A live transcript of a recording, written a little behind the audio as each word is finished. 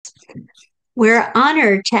We're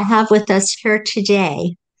honored to have with us here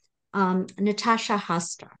today Natasha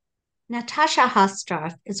Hausdorff. Natasha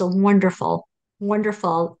Hausdorff is a wonderful,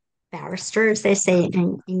 wonderful barrister, as they say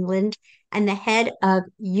in England, and the head of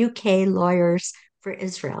UK Lawyers for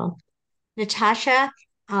Israel. Natasha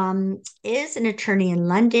is an attorney in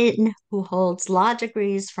London who holds law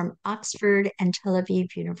degrees from Oxford and Tel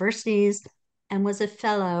Aviv universities and was a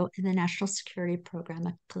fellow in the National Security Program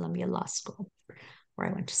at Columbia Law School, where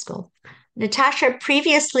I went to school. Natasha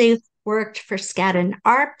previously worked for Skadden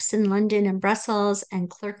Arps in London and Brussels and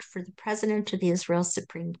clerked for the president of the Israel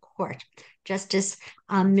Supreme Court, Justice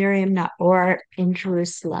Miriam Naor in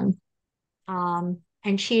Jerusalem.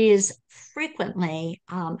 And she is frequently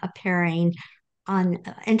appearing on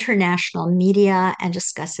international media and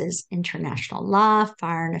discusses international law,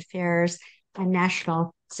 foreign affairs, and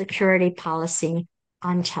national security policy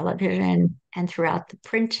on television and throughout the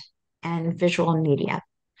print and visual media.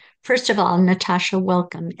 First of all, Natasha,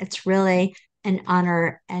 welcome. It's really an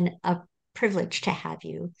honor and a privilege to have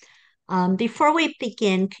you. Before we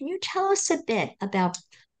begin, can you tell us a bit about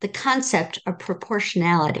the concept of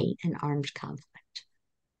proportionality in armed conflict?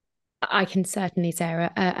 I can certainly,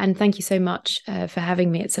 Sarah. And thank you so much for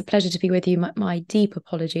having me. It's a pleasure to be with you. My deep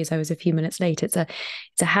apologies. I was a few minutes late. It's a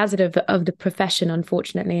hazard of the profession,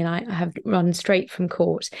 unfortunately, and I have run straight from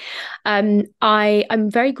court. I'm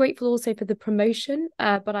very grateful also for the promotion,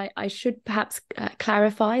 but I should perhaps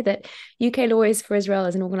clarify that UK Lawyers for Israel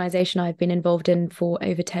is an organisation I've been involved in for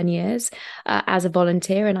over 10 years as a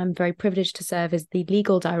volunteer, and I'm very privileged to serve as the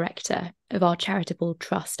legal director of our charitable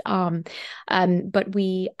trust arm. But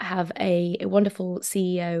we have a wonderful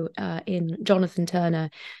CEO in Jonathan Turner,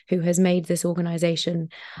 who has made this organization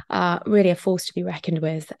really a force to be reckoned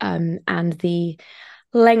with. And the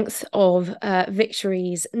length of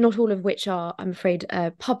victories, not all of which are, I'm afraid,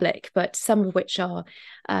 public, but some of which are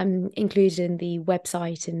included in the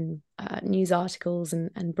website and news articles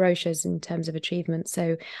and brochures in terms of achievements.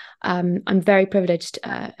 So I'm very privileged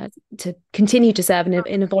to continue to serve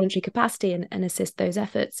in a voluntary capacity and assist those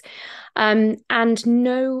efforts. And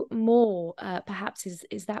no more, perhaps,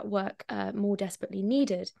 is that work more desperately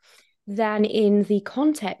needed than in the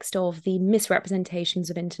context of the misrepresentations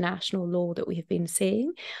of international law that we have been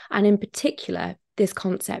seeing, and in particular, this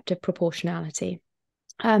concept of proportionality.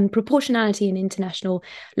 Proportionality in international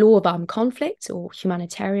law of armed conflict or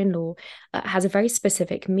humanitarian law has a very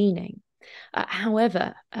specific meaning.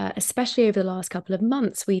 However, especially over the last couple of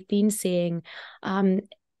months, we've been seeing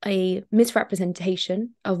a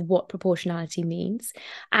misrepresentation of what proportionality means.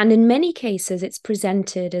 And in many cases, it's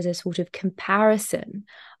presented as a sort of comparison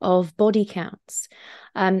of body counts.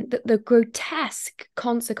 The grotesque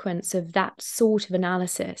consequence of that sort of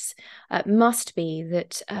analysis must be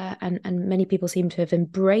that, and many people seem to have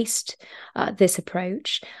embraced this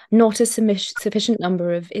approach, not a sufficient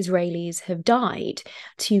number of Israelis have died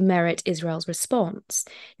to merit Israel's response.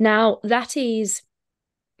 Now, that is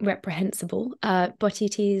reprehensible, but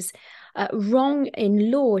it is wrong in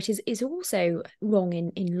law. It is also wrong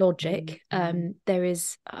in logic. There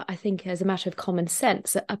is, I think, as a matter of common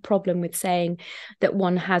sense, a problem with saying that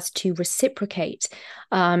one has to reciprocate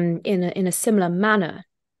in a similar manner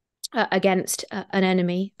against an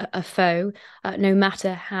enemy, a foe, no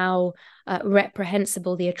matter how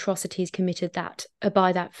reprehensible the atrocities committed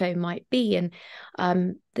by that foe might be.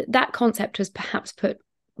 And that concept was perhaps put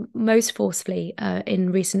most forcefully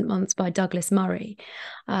in recent months by Douglas Murray,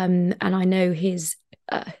 and I know his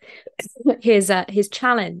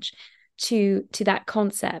challenge to that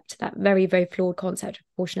concept, that very, very flawed concept of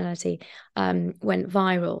proportionality, went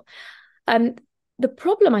viral. The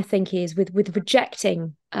problem, I think, is with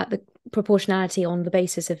rejecting the proportionality on the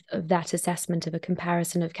basis of that assessment of a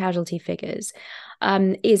comparison of casualty figures,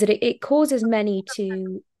 is that it causes many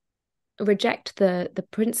to reject the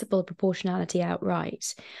principle of proportionality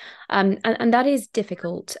outright. And that is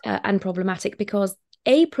difficult and problematic because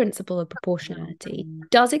a principle of proportionality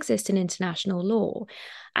does exist in international law.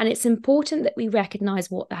 And it's important that we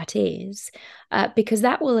recognize what that is, because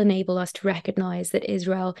that will enable us to recognize that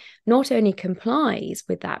Israel not only complies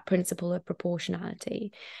with that principle of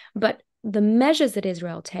proportionality, but the measures that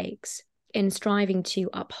Israel takes in striving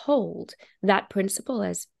to uphold that principle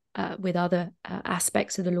as with other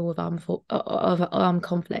aspects of the law of armed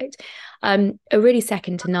conflict, are really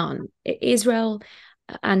second to none. Israel,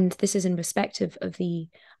 and this is in respect of the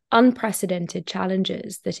unprecedented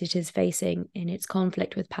challenges that it is facing in its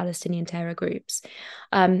conflict with Palestinian terror groups,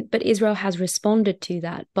 but Israel has responded to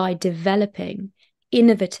that by developing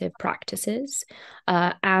innovative practices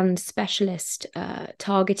and specialist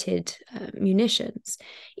targeted munitions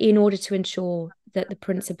in order to ensure that the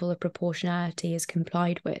principle of proportionality is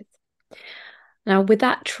complied with. Now, with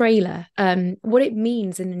that trailer, what it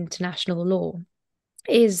means in international law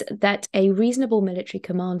is that a reasonable military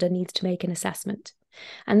commander needs to make an assessment.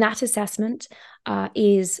 And that assessment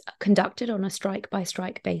is conducted on a strike by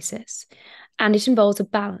strike basis. And it involves a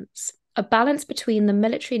balance between the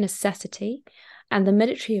military necessity and the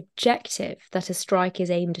military objective that a strike is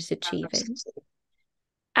aimed at achieving.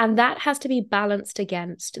 And that has to be balanced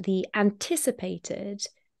against the anticipated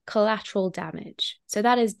collateral damage. So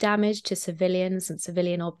that is damage to civilians and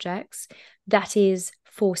civilian objects that is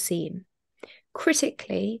foreseen.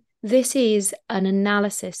 Critically, this is an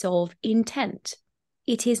analysis of intent.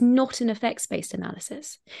 It is not an effects-based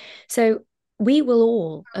analysis. So we will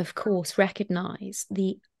all, of course, recognize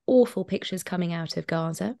the awful pictures coming out of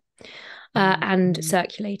Gaza and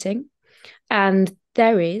circulating. And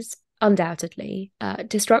there is undoubtedly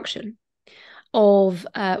destruction of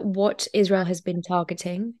what Israel has been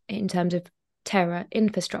targeting in terms of terror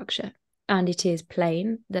infrastructure. And it is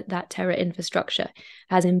plain that that terror infrastructure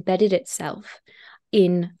has embedded itself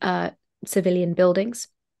in civilian buildings,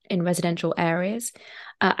 in residential areas,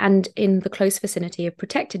 and in the close vicinity of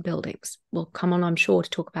protected buildings. We'll come on, I'm sure, to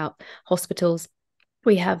talk about hospitals.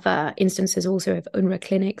 We have instances also of UNRWA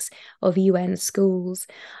clinics, of UN schools.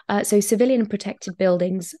 So civilian protected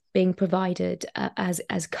buildings being provided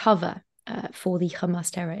as cover for the Hamas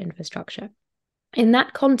terror infrastructure. In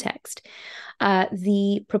that context,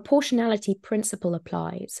 the proportionality principle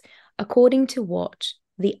applies according to what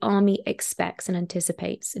the army expects and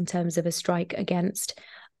anticipates in terms of a strike against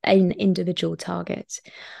an individual target.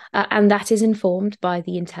 And that is informed by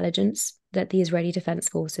the intelligence that the Israeli Defense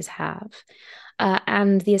Forces have.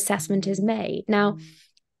 And the assessment is made. Now,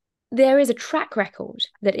 there is a track record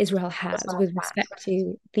that Israel has with respect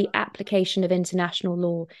to the application of international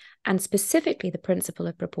law and specifically the principle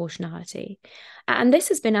of proportionality. And this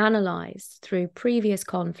has been analysed through previous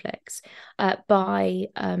conflicts by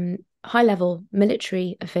high-level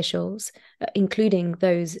military officials, including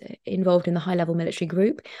those involved in the high-level military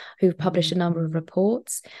group, who've published a number of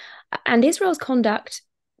reports. And Israel's conduct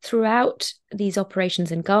throughout these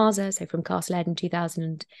operations in Gaza, so from Castle Ed in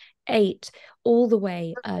 2008, all the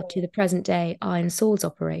way to the present day Iron Swords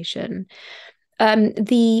operation,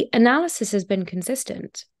 the analysis has been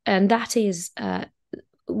consistent, and that is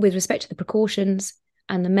with respect to the precautions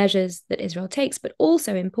and the measures that Israel takes, but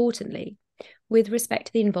also importantly, with respect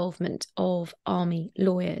to the involvement of army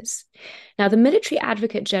lawyers. Now, the Military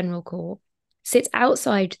Advocate General Corps sits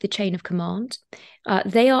outside the chain of command.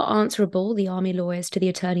 They are answerable, the army lawyers, to the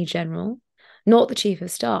Attorney General, not the Chief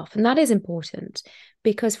of Staff. And that is important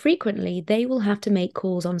because frequently they will have to make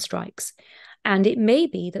calls on strikes. And it may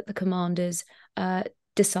be that the commanders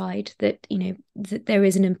decide that, that there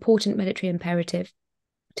is an important military imperative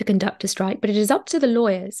to conduct a strike, but it is up to the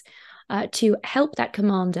lawyers to help that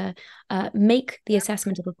commander make the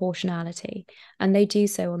assessment of proportionality. And they do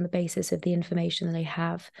so on the basis of the information that they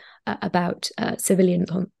have about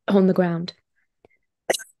civilians on the ground.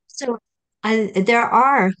 So there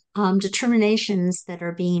are determinations that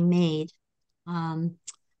are being made,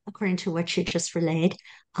 according to what you just relayed,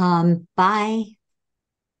 by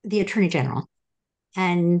the Attorney General.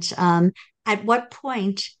 And at what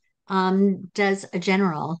point does a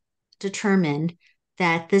general determine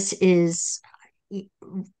that this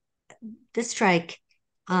strike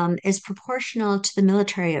is proportional to the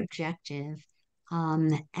military objective?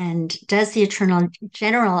 And does the Attorney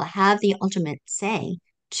General have the ultimate say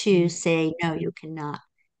to say, no, you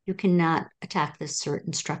cannot attack this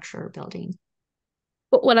certain structure or building?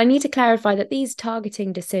 Well, I need to clarify that these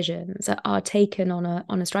targeting decisions are taken on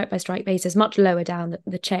a strike by strike basis, much lower down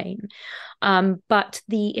the chain. But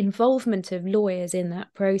the involvement of lawyers in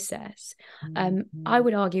that process, I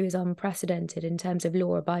would argue, is unprecedented in terms of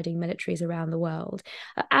law-abiding militaries around the world.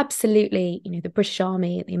 Absolutely, the British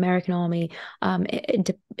Army, the American Army,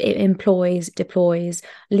 it deploys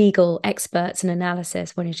legal experts and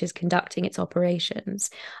analysis when it is conducting its operations.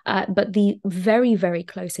 But the very, very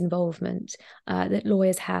close involvement that lawyers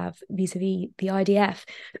have vis-a-vis the IDF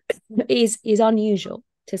is unusual,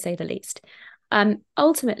 to say the least.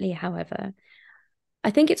 Ultimately, however, I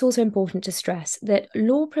think it's also important to stress that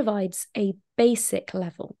law provides a basic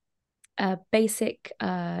level, a basic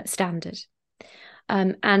standard.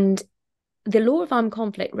 And the law of armed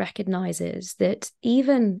conflict recognizes that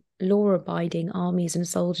even law-abiding armies and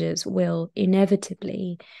soldiers will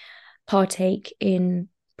inevitably partake in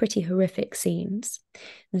pretty horrific scenes.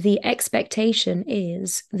 The expectation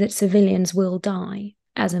is that civilians will die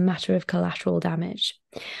as a matter of collateral damage.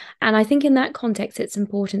 And I think in that context, it's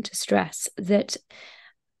important to stress that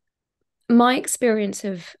My experience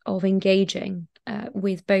of engaging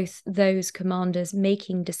with both those commanders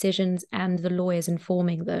making decisions and the lawyers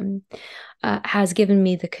informing them has given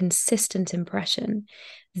me the consistent impression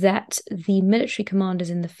that the military commanders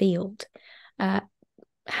in the field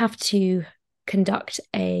have to conduct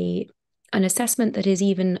an assessment that is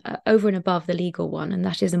even over and above the legal one, and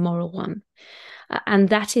that is a moral one. And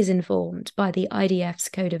that is informed by the IDF's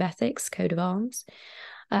Code of Ethics, Code of Arms,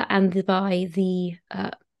 and by the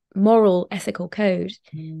moral ethical code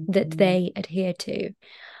that they adhere to.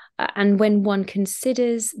 And when one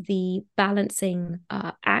considers the balancing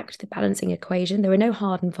act, the balancing equation, there are no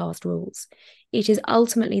hard and fast rules. It is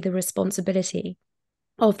ultimately the responsibility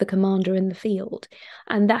of the commander in the field.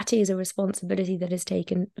 And that is a responsibility that is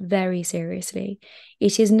taken very seriously.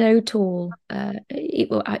 It is no tall,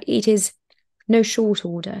 it is no short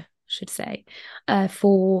order, I should say,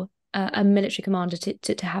 for a military commander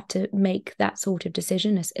to have to make that sort of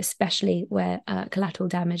decision, especially where collateral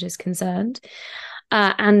damage is concerned.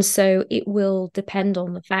 And so it will depend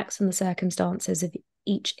on the facts and the circumstances of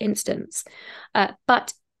each instance.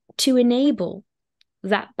 But to enable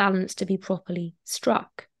that balance to be properly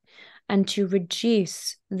struck and to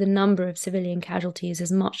reduce the number of civilian casualties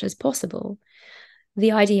as much as possible, the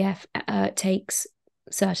IDF takes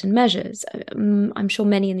certain measures. I'm sure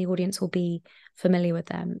many in the audience will be familiar with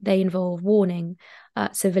them. They involve warning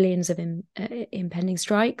civilians of impending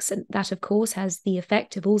strikes, and that, of course, has the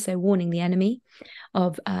effect of also warning the enemy,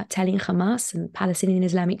 of telling Hamas and Palestinian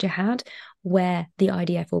Islamic Jihad where the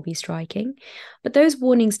IDF will be striking. But those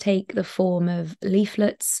warnings take the form of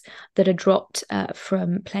leaflets that are dropped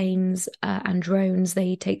from planes and drones.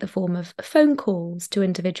 They take the form of phone calls to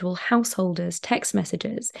individual householders, text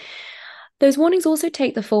messages. Those warnings also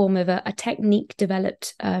take the form of a technique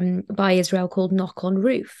developed by Israel called knock on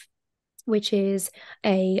roof, which is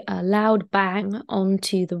a loud bang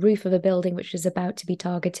onto the roof of a building which is about to be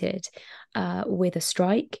targeted with a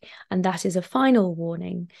strike. And that is a final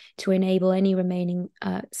warning to enable any remaining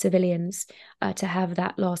civilians to have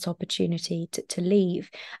that last opportunity to leave.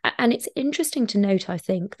 And it's interesting to note, I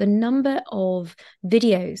think, the number of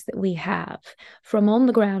videos that we have from on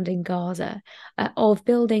the ground in Gaza of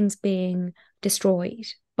buildings being destroyed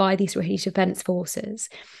by the Israeli Defense Forces.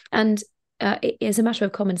 And it is a matter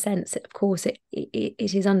of common sense. Of course, it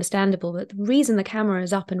is understandable that the reason the camera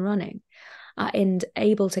is up and running and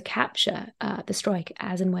able to capture the strike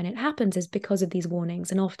as and when it happens is because of these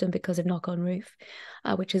warnings, and often because of knock on roof,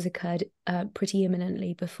 which has occurred pretty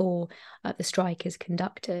imminently before the strike is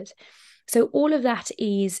conducted. So all of that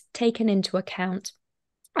is taken into account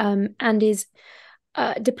and is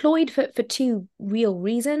deployed for two real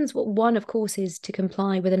reasons. One, of course, is to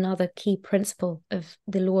comply with another key principle of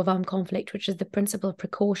the law of armed conflict, which is the principle of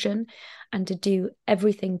precaution, and to do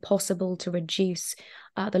everything possible to reduce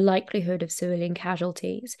the likelihood of civilian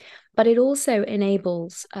casualties. But it also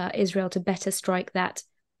enables Israel to better strike that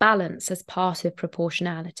balance as part of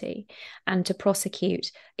proportionality and to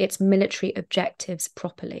prosecute its military objectives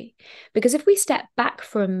properly. Because if we step back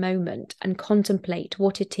for a moment and contemplate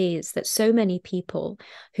what it is that so many people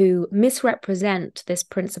who misrepresent this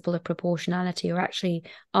principle of proportionality are actually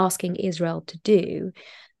asking Israel to do,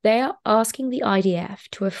 they are asking the IDF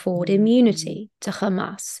to afford immunity to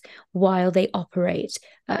Hamas while they operate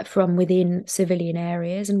from within civilian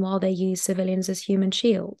areas and while they use civilians as human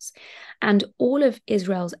shields. And all of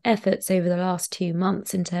Israel's efforts over the last 2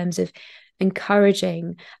 months in terms of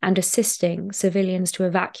encouraging and assisting civilians to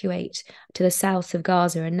evacuate to the south of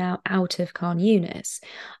Gaza and now out of Khan Yunis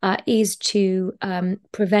is to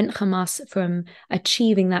prevent Hamas from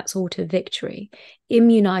achieving that sort of victory,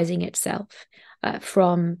 immunizing itself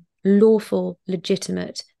from lawful,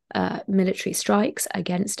 legitimate military strikes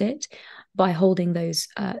against it by holding those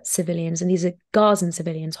civilians, and these are Gazan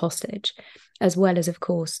civilians, hostage, as well as, of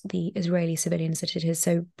course, the Israeli civilians that it has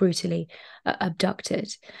so brutally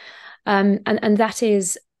abducted. And that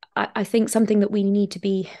is, I think, something that we need to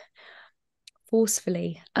be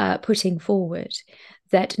forcefully putting forward,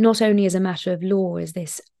 that not only as a matter of law is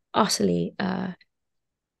this utterly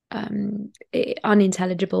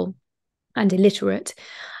unintelligible and illiterate,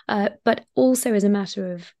 but also as a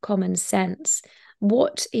matter of common sense.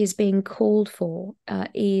 What is being called for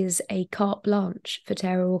is a carte blanche for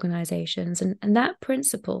terror organizations. And that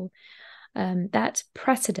principle, that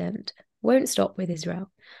precedent, won't stop with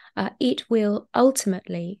Israel. It will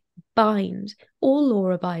ultimately bind all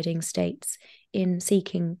law-abiding states in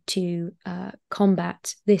seeking to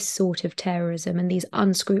combat this sort of terrorism and these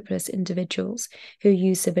unscrupulous individuals who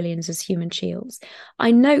use civilians as human shields.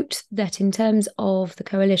 I note that in terms of the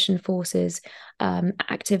coalition forces'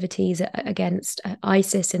 activities against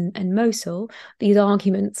ISIS and Mosul, these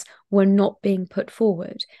arguments were not being put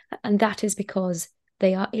forward. And that is because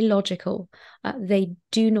they are illogical. They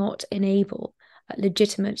do not enable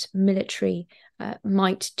legitimate military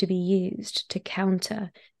might to be used to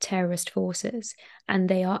counter terrorist forces. And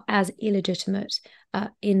they are as illegitimate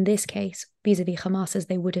in this case vis-a-vis Hamas as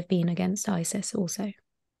they would have been against ISIS also.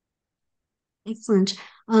 Excellent.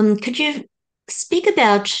 Could you speak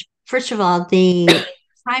about, first of all, the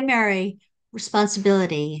primary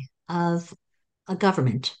responsibility of a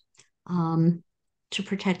government to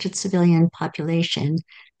protect its civilian population,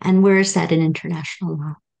 and where is that in international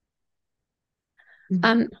law?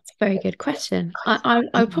 That's a very good question. I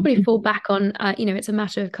would probably fall back on, it's a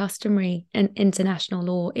matter of customary and international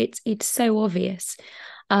law. It's so obvious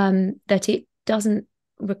that it doesn't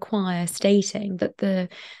require stating that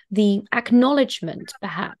the acknowledgement,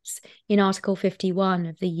 perhaps, in Article 51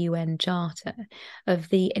 of the UN Charter of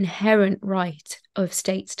the inherent right of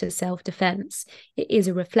states to self-defense is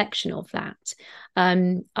a reflection of that.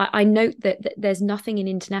 I note that there's nothing in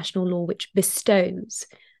international law which bestows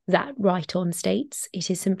that right on states. It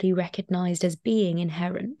is simply recognized as being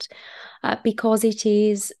inherent because it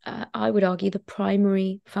is, I would argue, the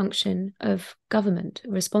primary function of government,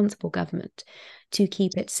 responsible government, to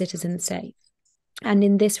keep its citizens safe. And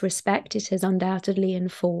in this respect, it has undoubtedly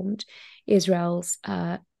informed Israel's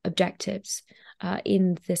objectives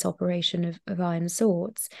in this operation of Iron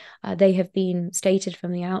Swords. They have been stated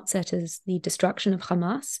from the outset as the destruction of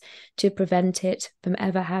Hamas to prevent it from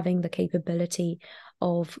ever having the capability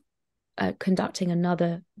of conducting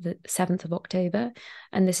another, the 7th of October.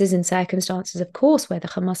 And this is in circumstances, of course, where the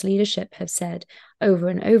Hamas leadership have said over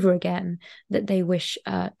and over again that they wish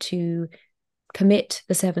to commit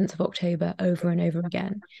the 7th of October over and over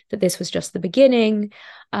again, that this was just the beginning.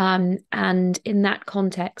 And in that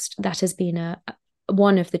context, that has been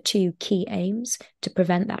one of the two key aims to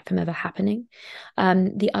prevent that from ever happening.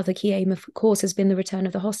 The other key aim, of course, has been the return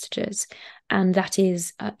of the hostages. And that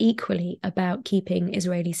is equally about keeping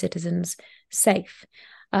Israeli citizens safe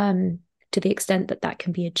to the extent that that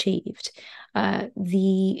can be achieved.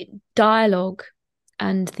 The dialogue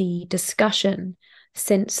and the discussion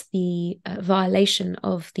since the violation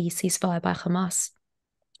of the ceasefire by Hamas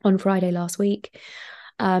on Friday last week,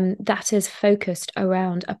 that has focused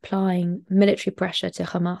around applying military pressure to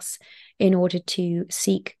Hamas in order to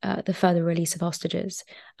seek the further release of hostages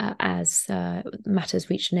as matters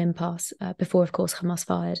reached an impasse before, of course, Hamas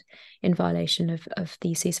fired in violation of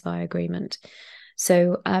the ceasefire agreement.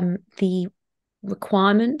 So the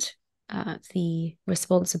requirement, the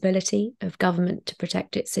responsibility of government to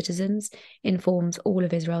protect its citizens informs all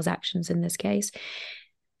of Israel's actions in this case.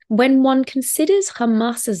 When one considers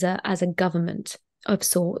Hamas as a government of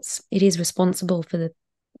sorts, it is responsible for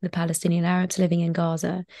the Palestinian Arabs living in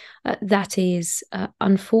Gaza. That is,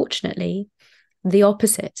 unfortunately, the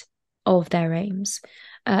opposite of their aims.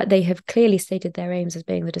 They have clearly stated their aims as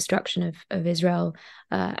being the destruction of Israel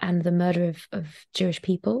and the murder of Jewish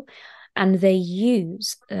people. And they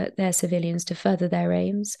use their civilians to further their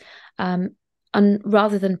aims. And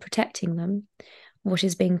rather than protecting them, what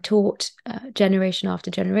is being taught generation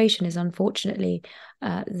after generation is unfortunately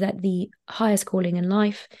that the highest calling in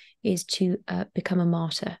life is to become a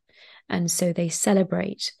martyr. And so they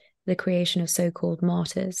celebrate the creation of so-called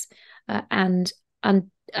martyrs. And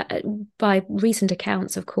by recent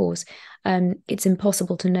accounts, of course, it's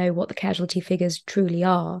impossible to know what the casualty figures truly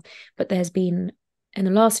are, but there's been, in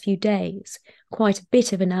the last few days, quite a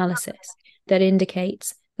bit of analysis that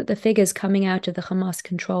indicates that the figures coming out of the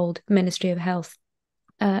Hamas-controlled Ministry of Health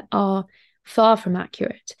are far from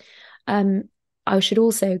accurate. I should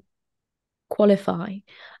also qualify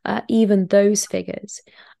even those figures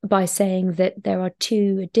by saying that there are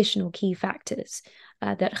two additional key factors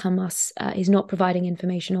that Hamas is not providing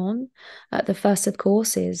information on. The first, of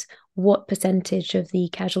course, is what percentage of the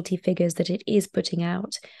casualty figures that it is putting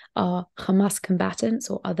out are Hamas combatants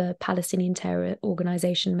or other Palestinian terror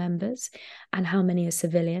organization members, and how many are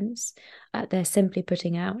civilians. They're simply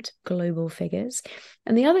putting out global figures.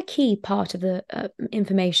 And the other key part of the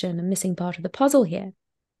information, a missing part of the puzzle here,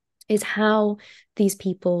 is how these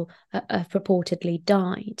people have purportedly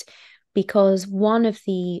died. Because one of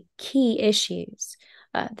the key issues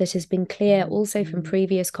that has been clear also from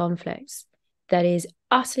previous conflicts that is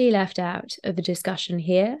utterly left out of the discussion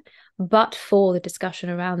here, but for the discussion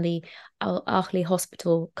around the Al-Ahli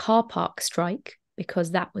Hospital car park strike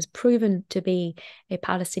because that was proven to be a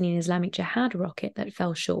Palestinian Islamic Jihad rocket that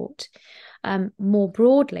fell short. More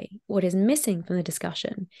broadly, what is missing from the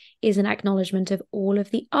discussion is an acknowledgement of all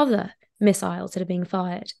of the other missiles that are being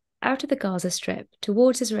fired out of the Gaza Strip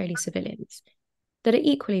towards Israeli civilians that are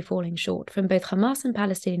equally falling short from both Hamas and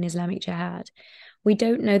Palestinian Islamic Jihad. We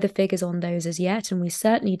don't know the figures on those as yet, and we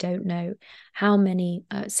certainly don't know how many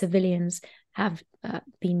civilians have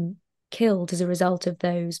been killed as a result of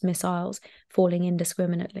those missiles falling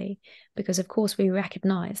indiscriminately. Because, of course, we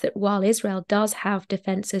recognize that while Israel does have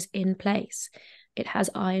defenses in place, it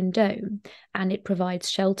has Iron Dome and it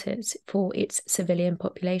provides shelters for its civilian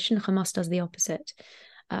population. Hamas does the opposite.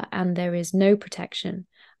 And there is no protection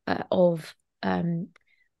of Gaza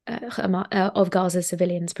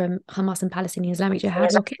civilians from Hamas and Palestinian Islamic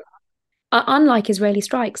Jihad rockets. Unlike Israeli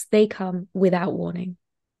strikes, they come without warning.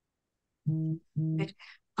 Can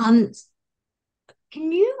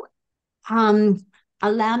you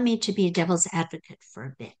allow me to be a devil's advocate for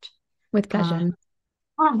a bit? With pleasure.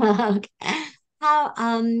 Okay. How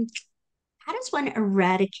does one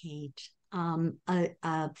eradicate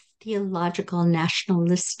a theological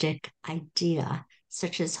nationalistic idea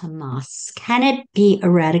such as Hamas? Can it be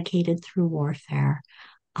eradicated through warfare?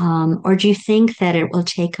 Or do you think that it will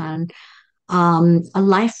take on a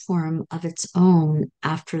life form of its own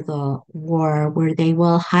after the war, where they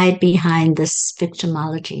will hide behind this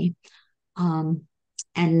victimology? And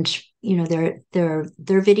their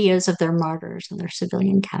videos of their martyrs and their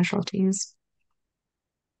civilian casualties.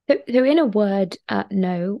 So in a word,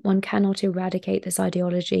 no, one cannot eradicate this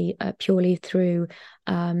ideology purely through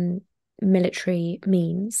military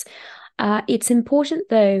means. It's important,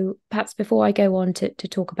 though, perhaps before I go on to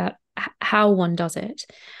talk about how one does it,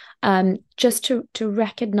 just to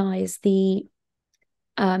recognize the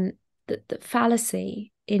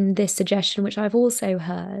fallacy in this suggestion, which I've also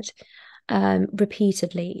heard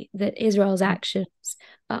repeatedly, that Israel's actions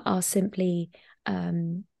are simply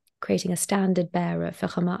creating a standard bearer for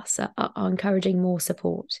Hamas, are encouraging more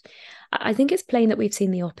support. I think it's plain that we've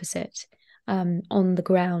seen the opposite on the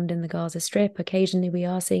ground in the Gaza Strip. Occasionally we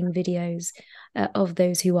are seeing videos of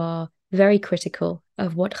those who are very critical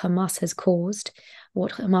of what Hamas has caused,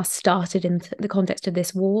 what Hamas started in the context of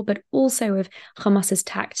this war, but also of Hamas's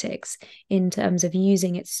tactics in terms of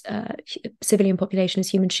using its civilian population as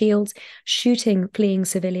human shields, shooting fleeing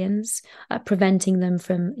civilians, preventing them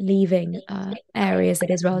from leaving areas that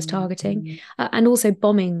Israel is targeting, and also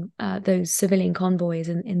bombing those civilian convoys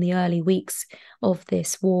in the early weeks of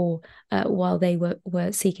this war while they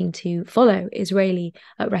were seeking to follow Israeli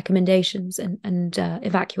recommendations and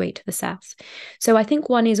evacuate to the south. So I think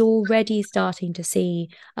one is already starting to see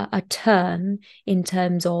a turn in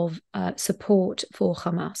terms of support for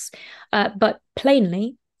Hamas. But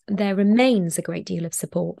plainly, there remains a great deal of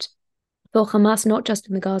support for Hamas, not just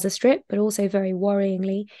in the Gaza Strip, but also very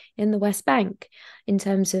worryingly in the West Bank, in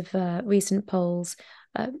terms of recent polls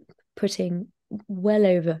putting well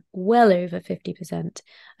over 50%,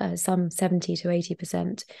 some 70 to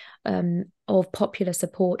 80% of popular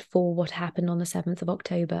support for what happened on the 7th of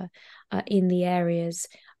October in the areas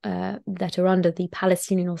that are under the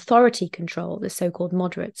Palestinian Authority control, the so-called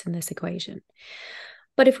moderates in this equation.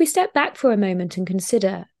 But if we step back for a moment and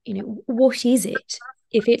consider, what is it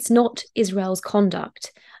if it's not Israel's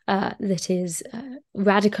conduct that is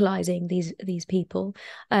radicalizing these people?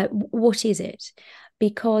 What is it?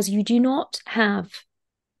 Because you do not have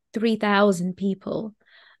 3,000 people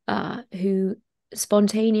who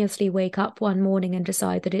spontaneously wake up one morning and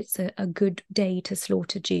decide that it's a good day to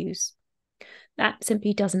slaughter Jews. That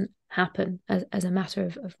simply doesn't happen as a matter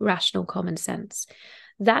of rational common sense.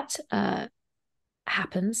 That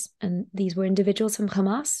happens, and these were individuals from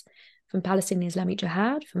Hamas, from Palestinian Islamic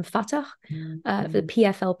Jihad, from Fatah, the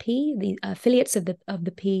PFLP, the affiliates of the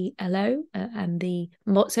PLO, and the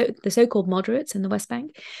so-called moderates in the West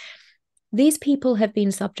Bank. These people have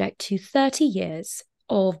been subject to 30 years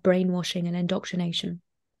of brainwashing and indoctrination,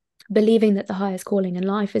 believing that the highest calling in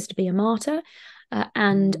life is to be a martyr,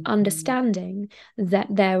 and understanding that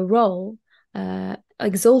their role,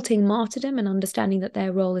 exalting martyrdom and understanding that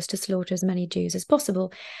their role is to slaughter as many Jews as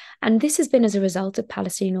possible. And this has been as a result of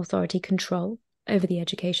Palestinian Authority control over the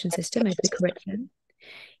education system, over the curriculum.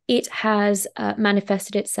 It has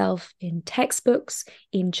manifested itself in textbooks,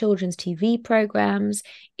 in children's TV programs,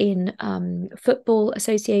 in football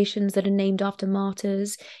associations that are named after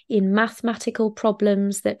martyrs, in mathematical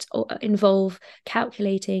problems that involve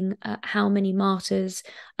calculating how many martyrs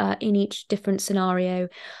in each different scenario.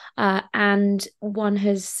 And one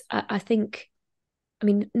has, I think, I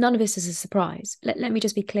mean, none of this is a surprise. Let me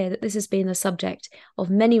just be clear that this has been the subject of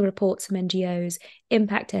many reports from NGOs,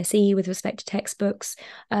 Impact SE with respect to textbooks,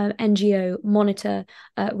 NGO Monitor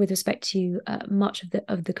with respect to much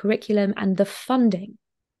of the curriculum and the funding,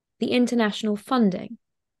 the international funding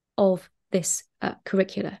of this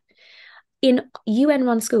curricula. In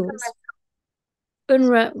UN-run schools,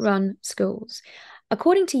 UNRWA-run schools,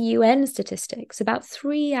 according to UN statistics, about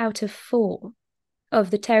 3 out of 4 of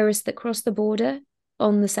the terrorists that crossed the border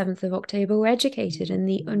on the 7th of October were educated in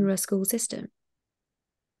the UNRWA school system.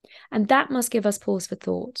 And that must give us pause for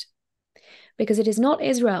thought, because it is not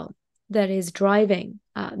Israel that is driving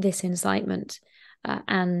this incitement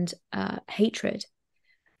and hatred.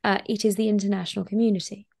 It is the international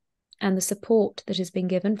community and the support that has been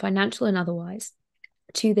given, financial and otherwise,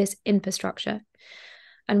 to this infrastructure.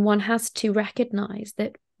 And one has to recognize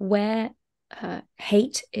that where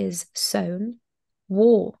hate is sown,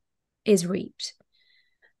 war is reaped.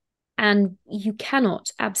 And you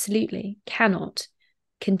absolutely cannot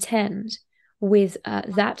contend with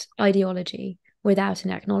that ideology without an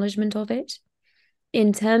acknowledgement of it.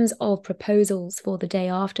 In terms of proposals for the day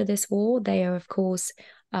after this war, they are, of course,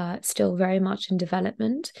 still very much in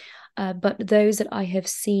development. But those that I have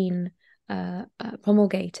seen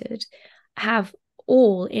promulgated have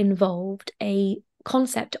all involved a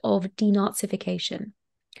concept of denazification,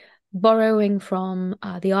 borrowing from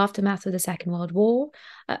the aftermath of the Second World War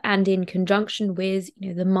and in conjunction with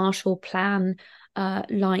the Marshall Plan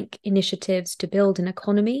like initiatives to build an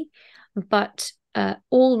economy, but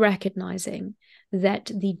all recognizing that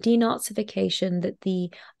the denazification, that the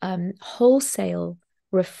wholesale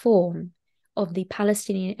reform of the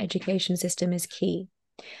Palestinian education system is key.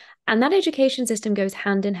 And that education system goes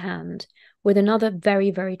hand in hand with another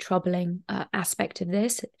very, very troubling aspect of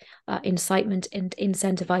this, incitement and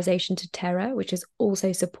incentivization to terror, which is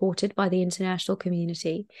also supported by the international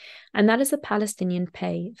community. And that is the Palestinian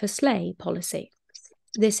pay for slay policy.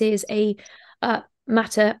 This is a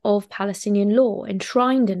matter of Palestinian law,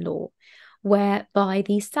 enshrined in law, whereby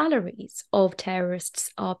the salaries of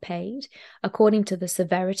terrorists are paid according to the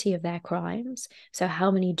severity of their crimes, so how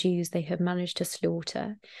many Jews they have managed to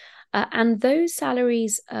slaughter. And those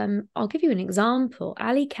salaries, I'll give you an example.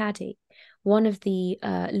 Ali Kadi, one of the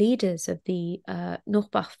leaders of the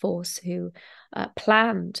Nukhba force who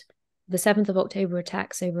planned the 7th of October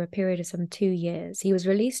attacks over a period of some 2 years, he was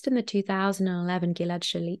released in the 2011 Gilad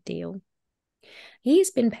Shalit deal. He's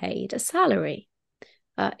been paid a salary,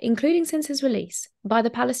 including since his release, by the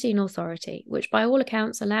Palestinian Authority, which by all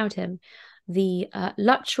accounts allowed him the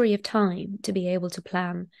luxury of time to be able to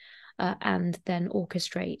plan and then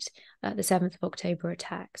orchestrate the 7th of October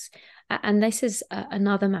attacks. And this is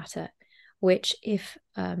another matter which, if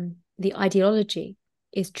the ideology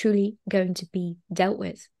is truly going to be dealt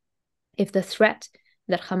with, if the threat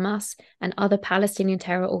that Hamas and other Palestinian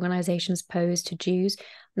terror organizations pose to Jews,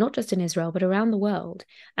 not just in Israel, but around the world,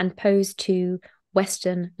 and pose to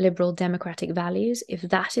Western liberal democratic values, if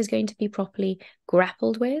that is going to be properly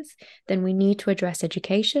grappled with, then we need to address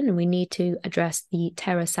education and we need to address the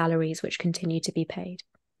terror salaries which continue to be paid.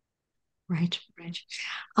 Right.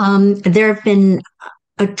 There have been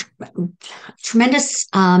a tremendous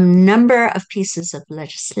number of pieces of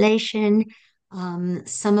legislation,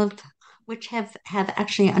 some of which have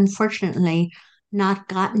actually, unfortunately, not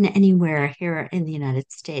gotten anywhere here in the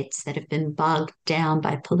United States, that have been bogged down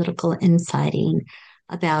by political infighting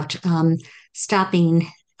about stopping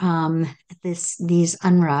these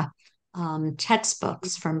UNRWA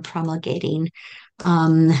textbooks from promulgating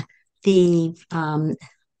the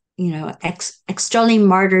extolling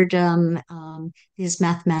martyrdom, these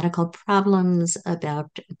mathematical problems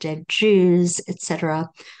about dead Jews, etc.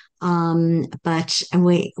 But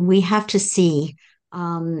we have to see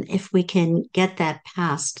if we can get that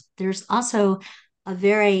passed. There's also a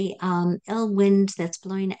very ill wind that's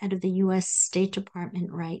blowing out of the U.S. State Department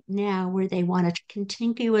right now, where they want a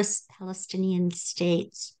contiguous Palestinian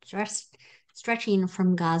state stretching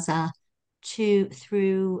from Gaza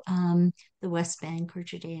through the West Bank, or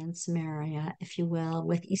Judea and Samaria, if you will,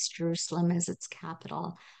 with East Jerusalem as its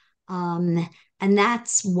capital. And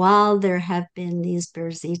that's while there have been these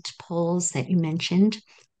Berzit polls that you mentioned,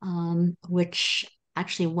 which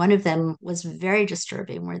actually one of them was very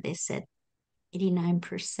disturbing, where they said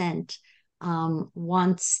 89%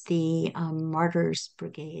 wants the Martyrs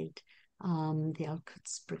Brigade, the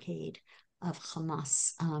Al-Quds Brigade of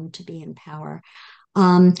Hamas to be in power.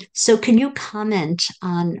 So can you comment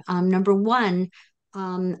on number one?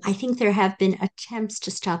 I think there have been attempts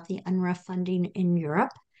to stop the UNRWA funding in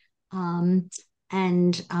Europe. And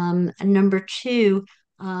number two,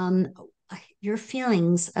 your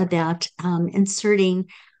feelings about inserting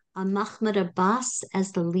Mahmoud Abbas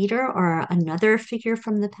as the leader or another figure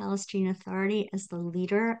from the Palestinian Authority as the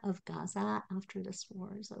leader of Gaza after this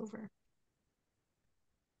war is over?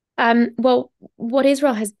 Well, what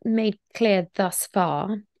Israel has made clear thus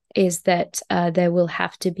far is that there will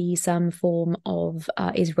have to be some form of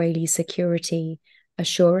Israeli security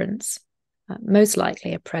assurance, most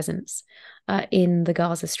likely a presence in the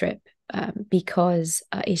Gaza Strip, because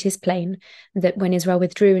it is plain that when Israel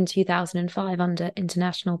withdrew in 2005 under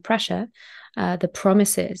international pressure, the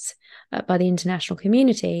promises by the international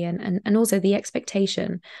community and also the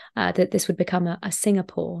expectation that this would become a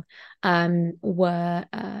Singapore were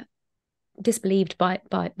disbelieved by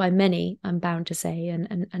many, I'm bound to say,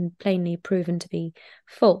 and plainly proven to be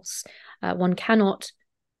false. One cannot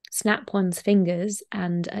snap one's fingers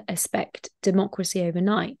and expect democracy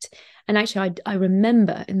overnight. And actually, I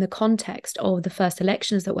remember in the context of the first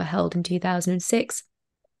elections that were held in 2006,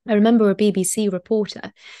 I remember a BBC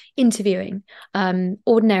reporter interviewing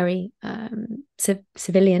ordinary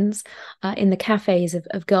civilians in the cafes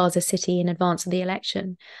of Gaza City in advance of the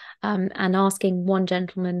election, and asking one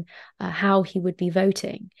gentleman how he would be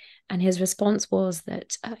voting. And his response was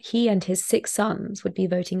that he and his 6 sons would be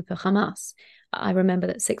voting for Hamas. I remember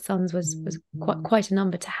that 6 sons was quite a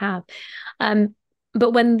number to have.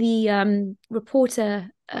 But when the reporter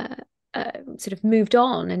sort of moved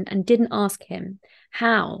on and didn't ask him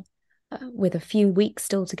how, with a few weeks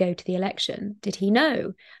still to go to the election, did he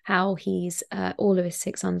know how all of his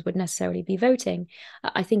 6 sons would necessarily be voting?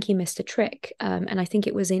 I think he missed a trick, and I think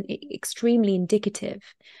it was extremely indicative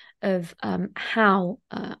of how,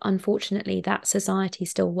 unfortunately, that society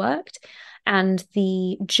still worked, and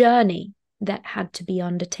the journey that had to be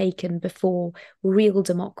undertaken before real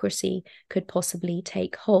democracy could possibly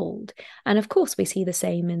take hold. And of course, we see the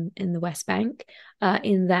same in the West Bank,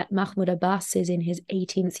 in that Mahmoud Abbas is in his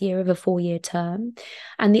 18th year of a 4-year term.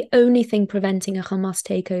 And the only thing preventing a Hamas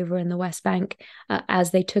takeover in the West Bank, as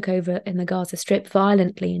they took over in the Gaza Strip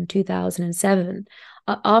violently in 2007,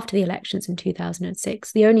 after the elections in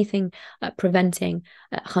 2006, the only thing preventing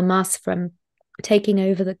Hamas from taking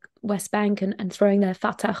over the West Bank and throwing their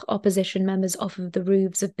Fatah opposition members off of the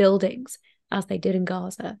roofs of buildings, as they did in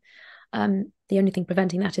Gaza. The only thing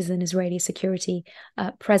preventing that is an Israeli security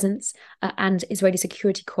presence and Israeli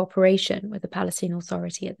security cooperation with the Palestinian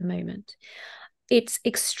Authority at the moment. It's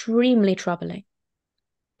extremely troubling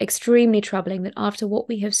that after what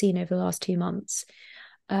we have seen over the last 2 months,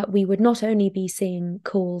 we would not only be seeing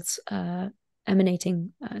calls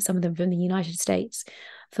emanating, some of them from the United States,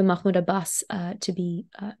 for Mahmoud Abbas to be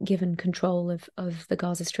given control of the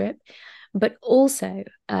Gaza Strip, but also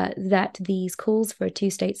that these calls for a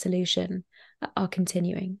two-state solution are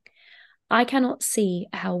continuing. I cannot see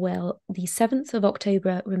how well the 7th of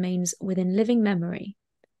October remains within living memory.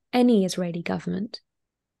 Any Israeli government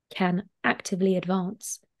can actively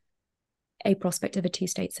advance a prospect of a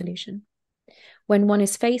two-state solution. When one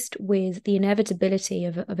is faced with the inevitability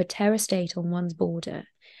of a terror state on one's border,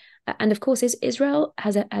 and of course, Israel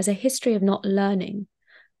has a history of not learning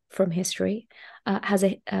from history.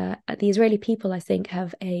 The Israeli people, I think,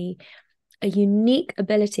 have a unique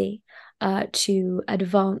ability to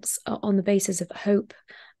advance on the basis of hope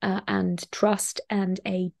and trust, and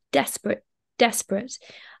a desperate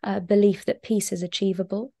belief that peace is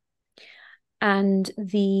achievable. And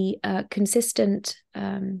the consistent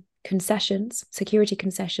concessions, security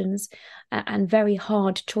concessions, and very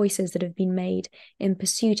hard choices that have been made in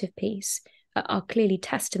pursuit of peace are clearly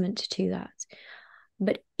testament to that.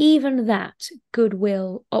 But even that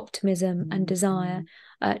goodwill, optimism, and desire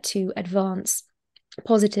to advance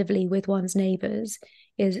positively with one's neighbours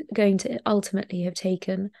is going to ultimately have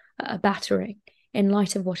taken a battering in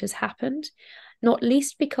light of what has happened, not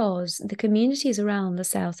least because the communities around the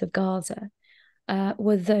south of Gaza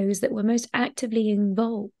were those that were most actively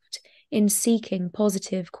involved in seeking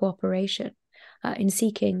positive cooperation, in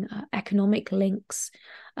seeking economic links.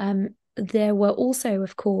 There were also,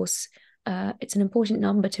 of course, it's an important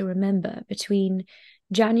number to remember, between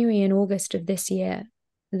January and August of this year,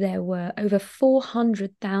 there were over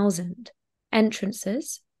 400,000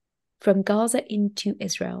 entrances from Gaza into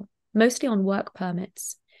Israel, mostly on work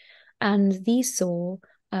permits. And these saw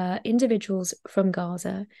individuals from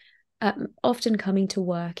Gaza often coming to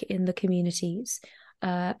work in the communities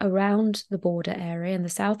around the border area in the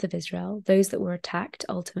south of Israel, those that were attacked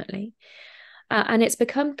ultimately. And it's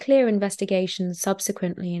become clear investigations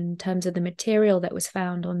subsequently in terms of the material that was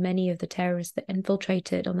found on many of the terrorists that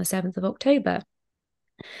infiltrated on the 7th of October.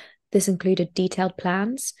 This included detailed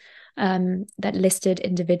plans that listed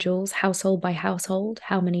individuals, household by household,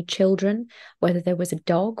 how many children, whether there was a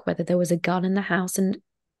dog, whether there was a gun in the house, and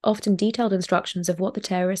often detailed instructions of what the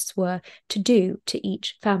terrorists were to do to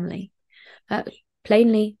each family,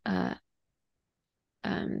 plainly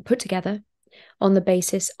put together on the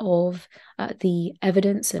basis of the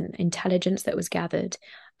evidence and intelligence that was gathered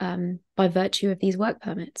by virtue of these work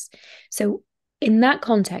permits. So in that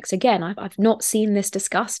context, again, I've not seen this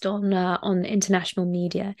discussed on international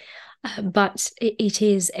media, but it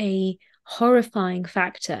is a horrifying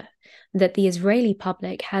factor that the Israeli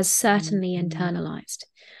public has certainly internalized.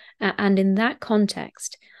 And in that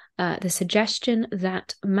context, the suggestion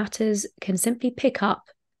that matters can simply pick up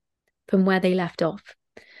from where they left off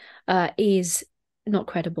is not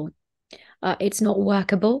credible. It's not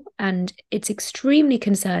workable, and it's extremely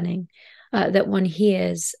concerning that one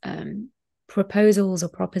hears proposals or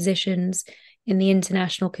propositions in the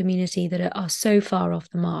international community that are so far off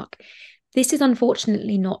the mark. This is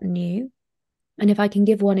unfortunately not new. And if I can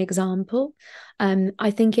give one example,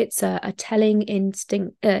 I think it's a telling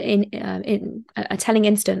instance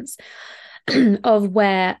of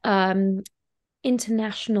where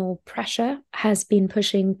international pressure has been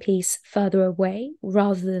pushing peace further away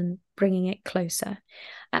rather than bringing it closer.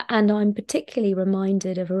 And I'm particularly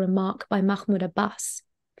reminded of a remark by Mahmoud Abbas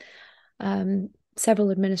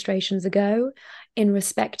several administrations ago in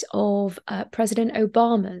respect of President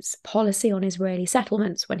Obama's policy on Israeli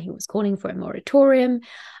settlements, when he was calling for a moratorium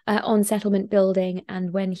on settlement building,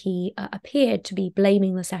 and when he appeared to be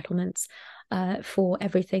blaming the settlements for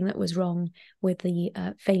everything that was wrong with the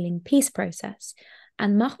failing peace process.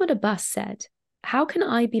 And Mahmoud Abbas said, "How can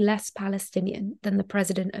I be less Palestinian than the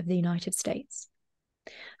President of the United States?"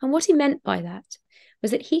 And what he meant by that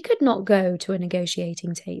was that he could not go to a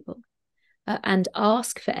negotiating table and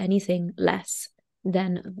ask for anything less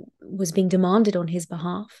than was being demanded on his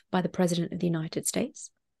behalf by the President of the United States.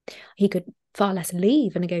 He could far less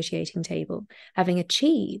leave a negotiating table, having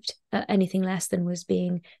achieved anything less than was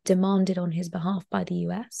being demanded on his behalf by the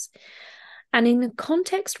US. And in a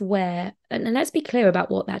context where, and let's be clear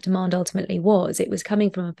about what that demand ultimately was, it was coming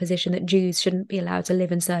from a position that Jews shouldn't be allowed to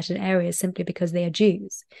live in certain areas simply because they are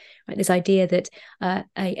Jews. Right? This idea that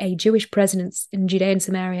a Jewish presence in Judea and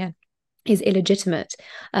Samaria is illegitimate.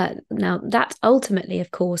 Now, that ultimately,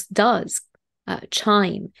 of course, does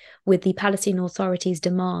chime with the Palestinian Authority's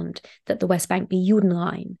demand that the West Bank be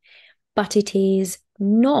Judenrein, but it is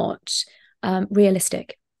not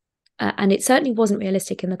realistic. And it certainly wasn't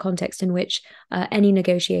realistic in the context in which any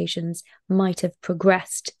negotiations might have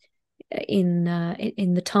progressed in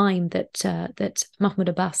the time that Mahmoud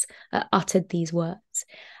Abbas uttered these words.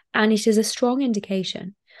 And it is a strong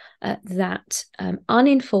indication that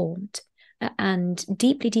uninformed and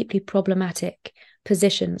deeply, deeply problematic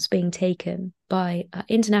positions being taken by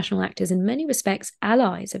international actors, in many respects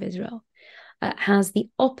allies of Israel, has the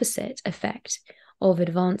opposite effect of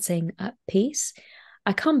advancing peace.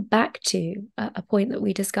 I come back to a point that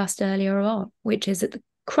we discussed earlier on, which is at the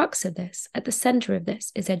crux of this, at the center of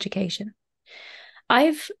this, is education.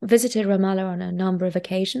 I've visited Ramallah on a number of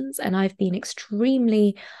occasions, and I've been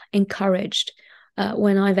extremely encouraged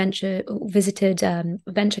when I visited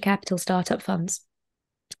venture capital startup funds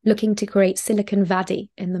looking to create Silicon Valley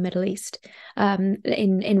in the Middle East, in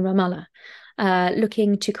Ramallah,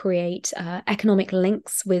 looking to create economic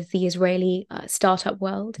links with the Israeli startup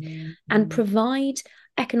world and provide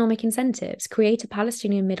economic incentives, create a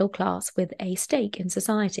Palestinian middle class with a stake in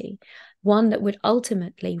society, one that would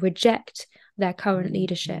ultimately reject their current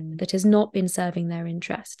leadership that has not been serving their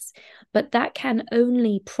interests. But that can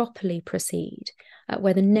only properly proceed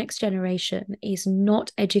where the next generation is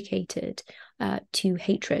not educated to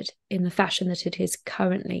hatred in the fashion that it is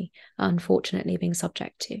currently, unfortunately, being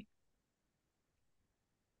subject to.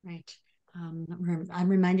 Right. I'm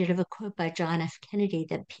reminded of a quote by John F. Kennedy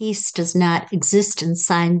that peace does not exist in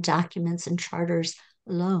signed documents and charters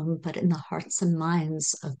alone, but in the hearts and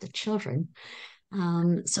minds of the children.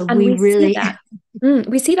 So and we really see that.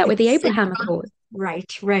 We see that with the Abraham Accord.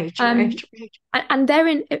 Right. And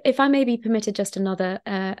therein, if I may be permitted just another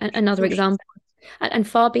example, and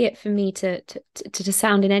far be it for me to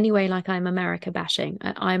sound in any way like I'm America bashing.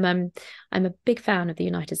 I'm a big fan of the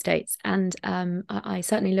United States, and I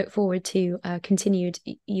certainly look forward to continued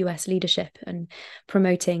US leadership and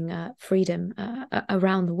promoting freedom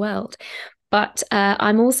around the world. But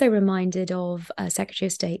I'm also reminded of Secretary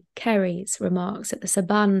of State Kerry's remarks at the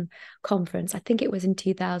Saban conference. I think it was in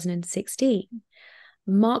 2016.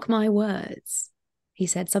 Mark my words, he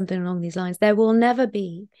said something along these lines. There will never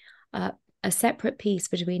be a separate peace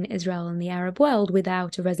between Israel and the Arab world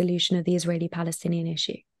without a resolution of the Israeli-Palestinian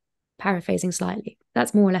issue. Paraphrasing slightly.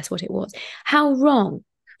 That's more or less what it was. How wrong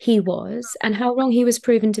he was and how wrong he was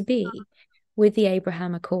proven to be with the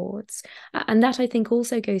Abraham Accords. And that, I think,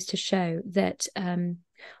 also goes to show that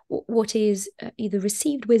what is either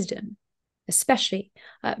received wisdom, especially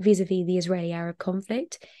vis-a-vis the Israeli-Arab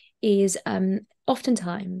conflict, is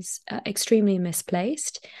oftentimes extremely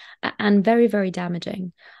misplaced and very, very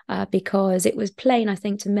damaging, because it was plain, I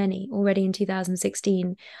think, to many already in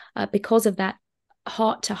 2016, because of that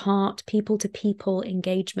heart-to-heart, people-to-people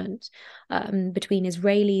engagement between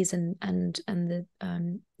Israelis and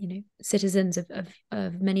the citizens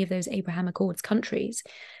of many of those Abraham Accords countries,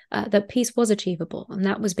 that peace was achievable, and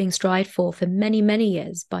that was being strived for many, many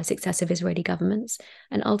years by successive Israeli governments,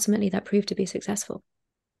 and ultimately that proved to be successful.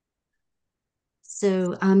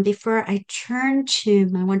 So before I turn to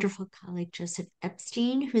my wonderful colleague, Joseph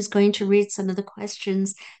Epstein, who's going to read some of the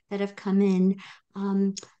questions that have come in,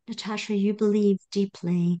 Natasha, you believe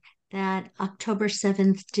deeply that October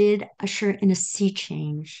 7th did usher in a sea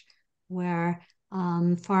change where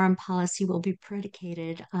foreign policy will be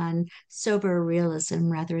predicated on sober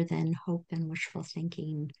realism rather than hope and wishful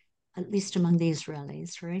thinking, at least among the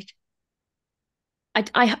Israelis, right?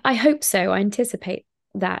 I hope so. I anticipate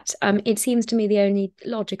that. It seems to me the only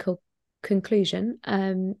logical conclusion.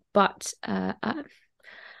 But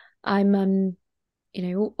I'm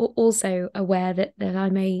also aware that I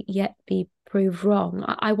may yet be proved wrong.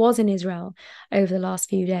 I was in Israel over the last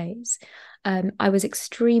few days. I was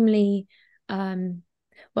extremely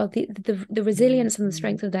well, the resilience and the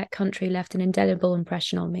strength of that country left an indelible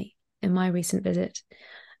impression on me in my recent visit.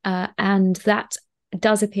 And that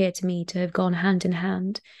does appear to me to have gone hand in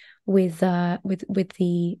hand with the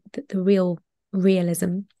real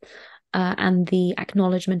realism and the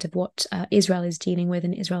acknowledgement of what Israel is dealing with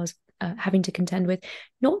and Israel is having to contend with,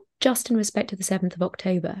 not just in respect to the 7th of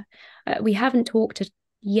October. We haven't talked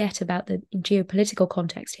yet about the geopolitical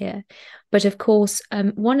context here, but of course,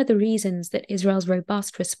 one of the reasons that Israel's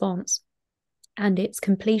robust response and its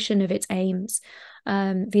completion of its aims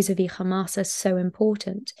vis-a-vis Hamas are so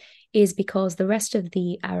important is because the rest of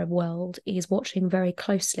the Arab world is watching very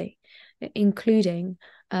closely, including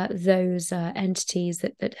those entities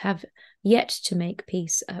that have yet to make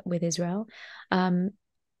peace with Israel.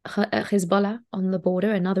 Hezbollah on the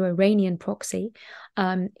border, another Iranian proxy,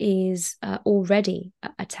 is already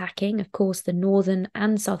attacking, of course, the northern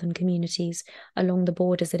and southern communities along the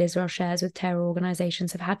borders that Israel shares with terror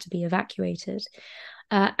organizations have had to be evacuated.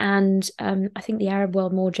 And I think the Arab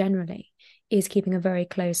world more generally is keeping a very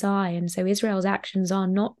close eye. And so Israel's actions are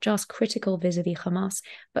not just critical vis-a-vis Hamas,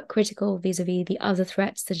 but critical vis-a-vis the other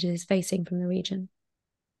threats that it is facing from the region.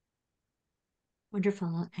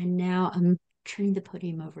 Wonderful. And now I'm turning the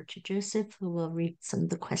podium over to Joseph, who will read some of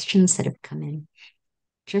the questions that have come in.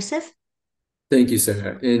 Joseph? Thank you,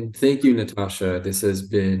 Sarah. And thank you, Natasha. This has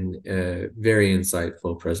been a very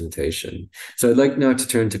insightful presentation. So I'd like now to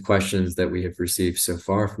turn to questions that we have received so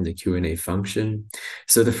far from the Q&A function.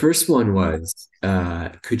 So the first one was,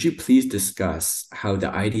 could you please discuss how the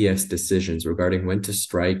IDF's decisions regarding when to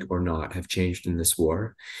strike or not have changed in this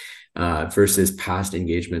war? Versus past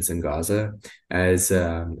engagements in Gaza, as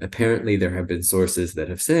apparently there have been sources that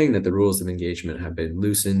have saying that the rules of engagement have been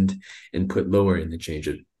loosened and put lower in the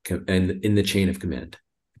chain of command.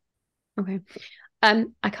 Okay.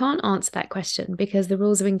 I can't answer that question because the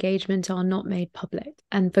rules of engagement are not made public,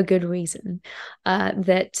 and for good reason.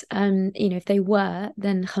 If they were,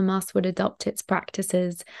 then Hamas would adopt its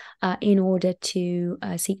practices in order to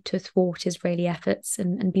seek to thwart Israeli efforts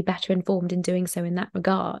and be better informed in doing so in that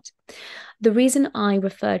regard. The reason I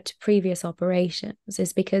referred to previous operations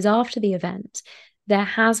is because after the event, there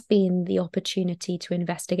has been the opportunity to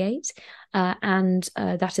investigate, and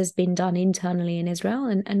that has been done internally in Israel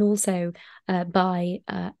and also by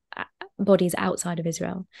bodies outside of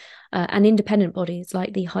Israel and independent bodies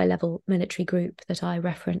like the high-level military group that I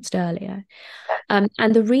referenced earlier. And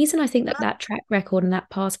the reason I think that track record and that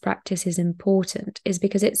past practice is important is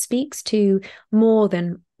because it speaks to more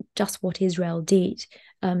than just what Israel did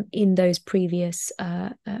in those previous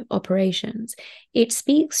operations. It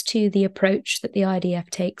speaks to the approach that the IDF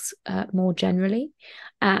takes more generally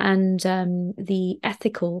and the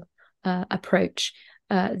ethical approach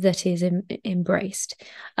that is embraced.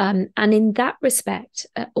 And in that respect,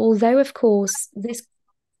 although, of course, this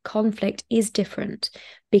conflict is different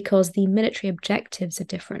because the military objectives are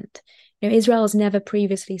different. Israel has never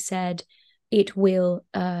previously said it will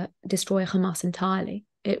destroy Hamas entirely.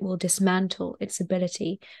 It will dismantle its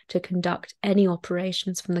ability to conduct any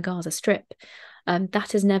operations from the Gaza Strip.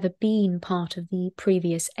 That has never been part of the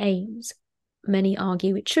previous aims. Many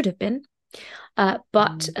argue it should have been,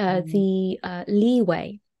 but the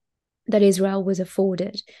leeway that Israel was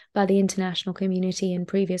afforded by the international community in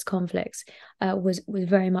previous conflicts was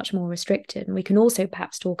very much more restricted. And we can also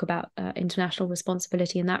perhaps talk about international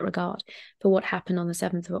responsibility in that regard for what happened on the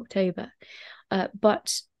 7th of October.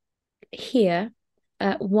 But here,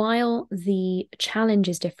 while the challenge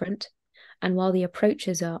is different and while the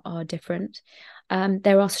approaches are different,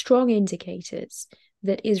 there are strong indicators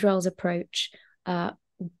that Israel's approach,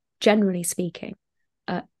 generally speaking,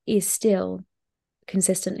 is still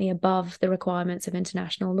consistently above the requirements of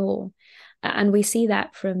international law. And we see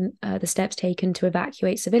that from the steps taken to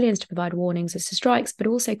evacuate civilians, to provide warnings as to strikes, but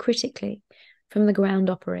also critically from the ground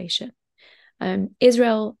operation.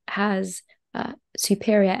 Israel has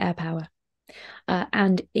superior air power.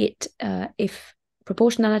 And if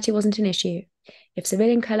proportionality wasn't an issue, if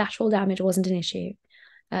civilian collateral damage wasn't an issue,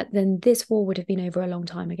 then this war would have been over a long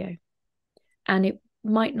time ago. And it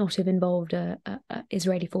might not have involved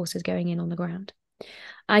Israeli forces going in on the ground.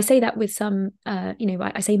 I say that with some,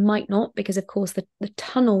 I say might not, because of course the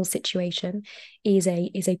tunnel situation is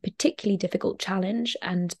a particularly difficult challenge,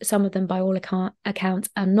 and some of them, by all accounts,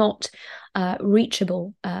 are not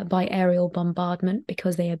reachable by aerial bombardment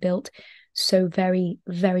because they are built so very,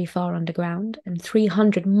 very far underground, and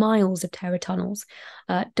 300 miles of terror tunnels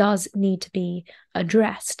does need to be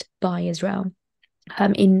addressed by Israel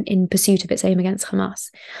in pursuit of its aim against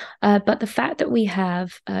Hamas. But the fact that we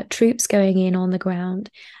have troops going in on the ground,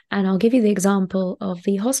 and I'll give you the example of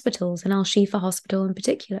the hospitals, and Al-Shifa Hospital in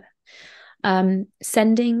particular,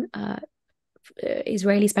 sending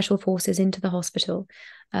Israeli special forces into the hospital,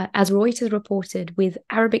 as Reuters reported, with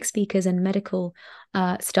Arabic speakers and medical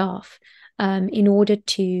staff, in order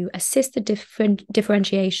to assist the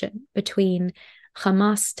differentiation between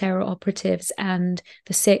Hamas terror operatives and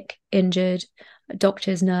the sick, injured,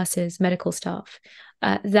 doctors, nurses, medical staff.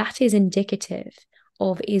 That is indicative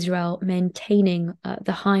of Israel maintaining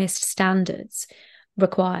the highest standards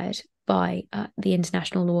required by the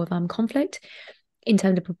international law of armed conflict in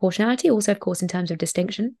terms of proportionality, also, of course, in terms of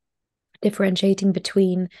distinction, differentiating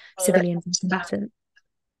between civilians and combatants.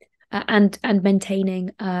 And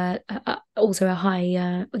maintaining also a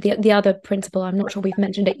high, the other principle, I'm not sure we've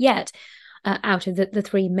mentioned it yet, out of the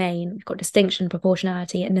three main, we've got distinction,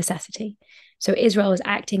 proportionality, and necessity. So Israel is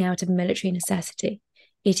acting out of military necessity.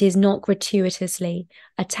 It is not gratuitously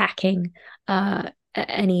attacking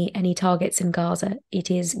any targets in Gaza. It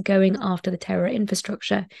is going after the terror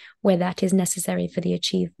infrastructure where that is necessary for the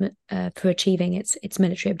achieving its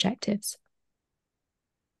military objectives.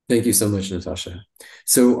 Thank you so much, Natasha.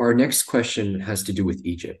 So our next question has to do with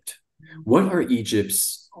Egypt. What are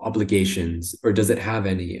Egypt's obligations, or does it have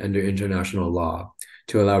any, under international law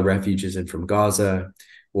to allow refugees in from Gaza,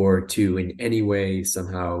 or to in any way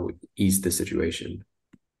somehow ease the situation?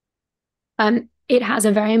 It has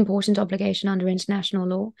a very important obligation under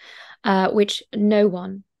international law, which no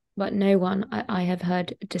one I have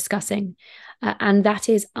heard discussing, and that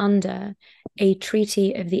is under a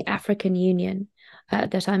treaty of the African Union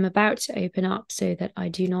that I'm about to open up so that I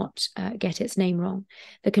do not get its name wrong.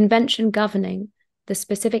 The convention governing the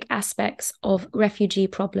specific aspects of refugee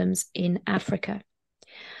problems in Africa.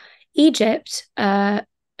 Egypt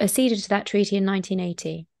acceded to that treaty in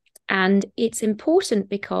 1980, and it's important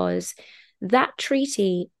because that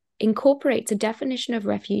treaty incorporates a definition of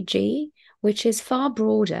refugee which is far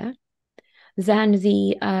broader than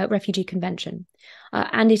the Refugee Convention.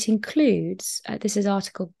 And it includes, this is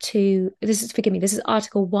Article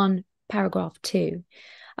 1, Paragraph 2,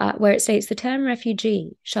 where it states the term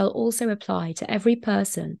refugee shall also apply to every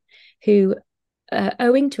person who,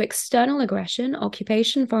 owing to external aggression,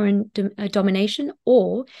 occupation, foreign domination,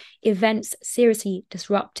 or events seriously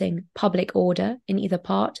disrupting public order in either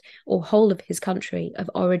part or whole of his country of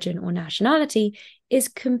origin or nationality, is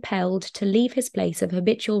compelled to leave his place of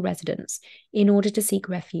habitual residence in order to seek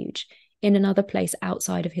refuge in another place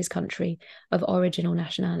outside of his country of origin or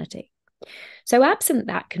nationality. So absent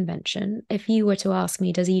that convention, if you were to ask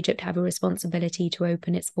me, does Egypt have a responsibility to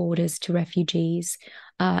open its borders to refugees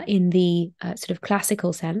in the sort of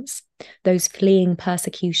classical sense, those fleeing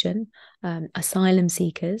persecution, asylum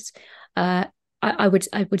seekers, I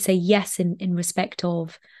would say yes in respect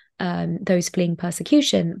of those fleeing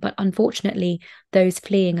persecution, but unfortunately those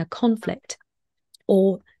fleeing a conflict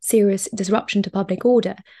or serious disruption to public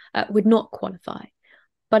order would not qualify.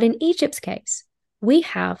 But in Egypt's case, we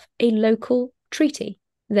have a local treaty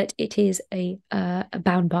that it is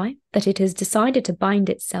bound by, that it has decided to bind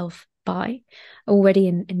itself by already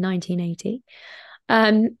in 1980.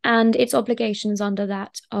 And its obligations under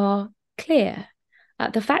that are clear.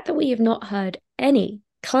 The fact that we have not heard any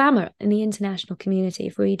clamour in the international community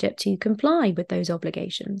for Egypt to comply with those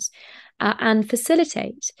obligations and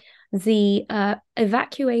facilitate the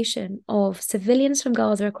evacuation of civilians from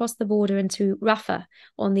Gaza across the border into Rafah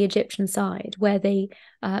on the Egyptian side, where they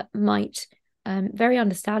might very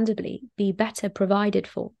understandably be better provided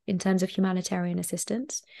for in terms of humanitarian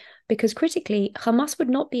assistance, because critically, Hamas would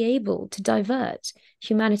not be able to divert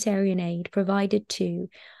humanitarian aid provided to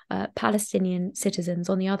Palestinian citizens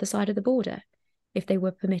on the other side of the border if they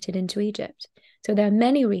were permitted into Egypt. So there are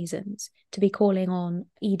many reasons to be calling on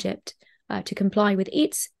Egypt to comply with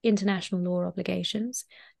its international law obligations,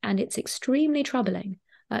 and it's extremely troubling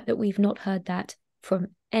that we've not heard that from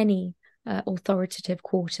any authoritative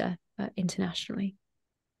quarter internationally.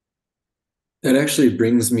 That actually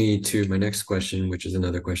brings me to my next question, which is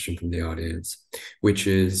another question from the audience, which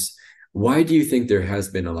is, why do you think there has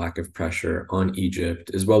been a lack of pressure on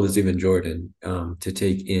Egypt, as well as even Jordan, to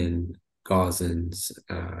take in Gazans,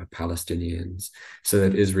 Palestinians, so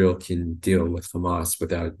that Israel can deal with Hamas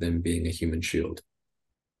without them being a human shield?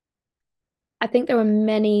 I think there are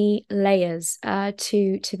many layers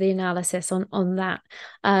to the analysis on that,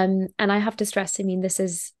 and I have to stress, I mean, this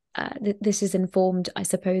is informed, I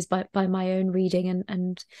suppose, by my own reading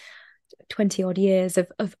and 20 odd years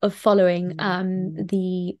of following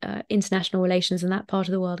the international relations in that part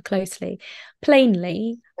of the world closely.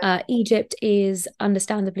 Plainly, Egypt is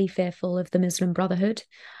understandably fearful of the Muslim Brotherhood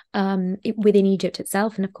within Egypt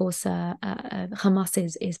itself, and of course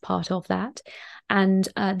Hamas is part of that, and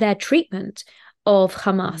their treatment of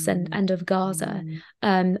Hamas and of Gaza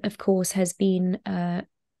of course has been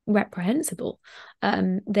reprehensible.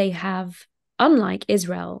 They have, unlike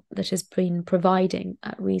Israel, that has been providing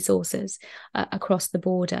resources across the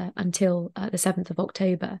border until the 7th of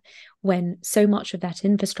October, when so much of that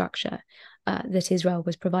infrastructure that Israel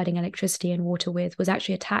was providing electricity and water with was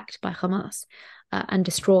actually attacked by Hamas and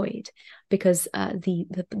destroyed, because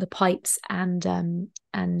the pipes and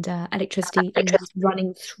electricity is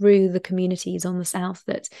running through the communities on the south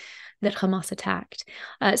that Hamas attacked.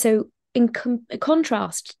 So in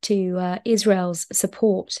contrast to Israel's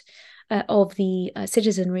support of the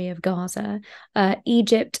citizenry of Gaza,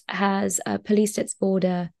 Egypt has policed its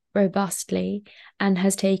border robustly and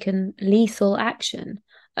has taken lethal action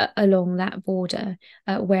along that border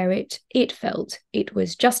where it felt it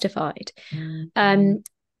was justified.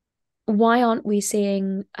 Why aren't we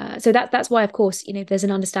seeing so that's why, of course, there's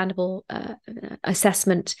an understandable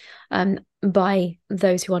assessment by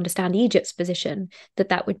those who understand Egypt's position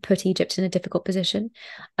that would put Egypt in a difficult position,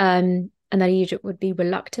 and that Egypt would be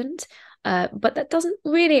reluctant, but that doesn't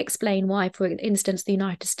really explain why, for instance, the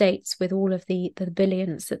United States, with all of the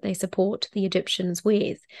billions that they support the Egyptians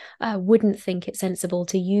with, wouldn't think it sensible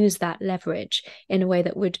to use that leverage in a way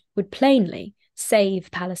that would plainly save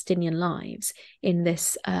Palestinian lives in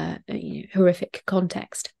this horrific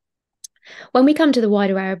context. When we come to the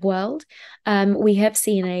wider Arab world, we have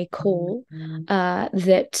seen a call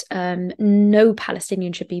that no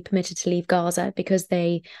Palestinian should be permitted to leave Gaza because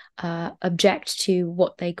they object to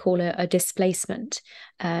what they call a displacement.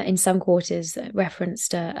 In some quarters,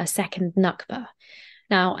 referenced a second Nakba.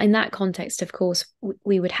 Now, in that context, of course,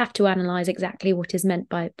 we would have to analyse exactly what is meant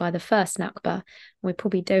by the first Nakba. We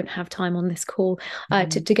probably don't have time on this call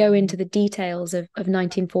to go into the details of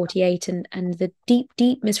 1948 and the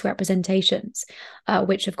deep misrepresentations,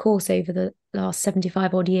 which, of course, over the last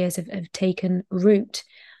 75 odd years have taken root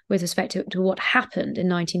with respect to what happened in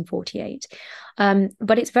 1948.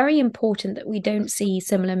 But it's very important that we don't see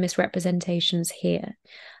similar misrepresentations here.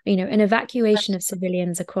 An evacuation of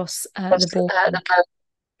civilians across the border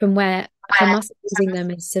from where Hamas is using them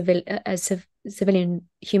as civilian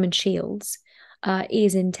human shields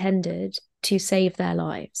is intended to save their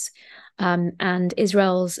lives. And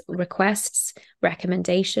Israel's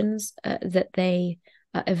recommendations that they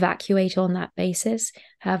evacuate on that basis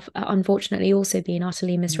have unfortunately also been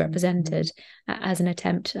utterly misrepresented as an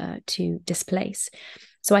attempt to displace.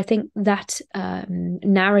 So I think that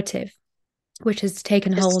narrative, which has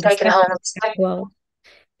taken hold of the world,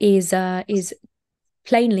 is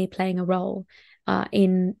plainly playing a role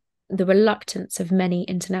in the reluctance of many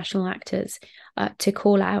international actors to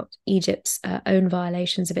call out Egypt's own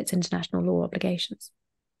violations of its international law obligations.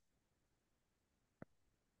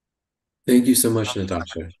 Thank you so much,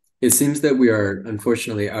 Natasha. It seems that we are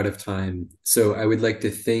unfortunately out of time. So I would like to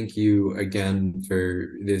thank you again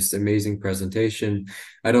for this amazing presentation.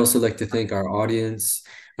 I'd also like to thank our audience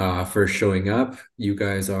for showing up. You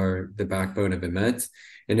guys are the backbone of Emet.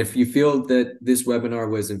 And if you feel that this webinar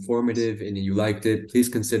was informative and you liked it, please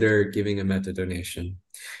consider giving Emet a donation.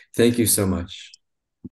 Thank you so much.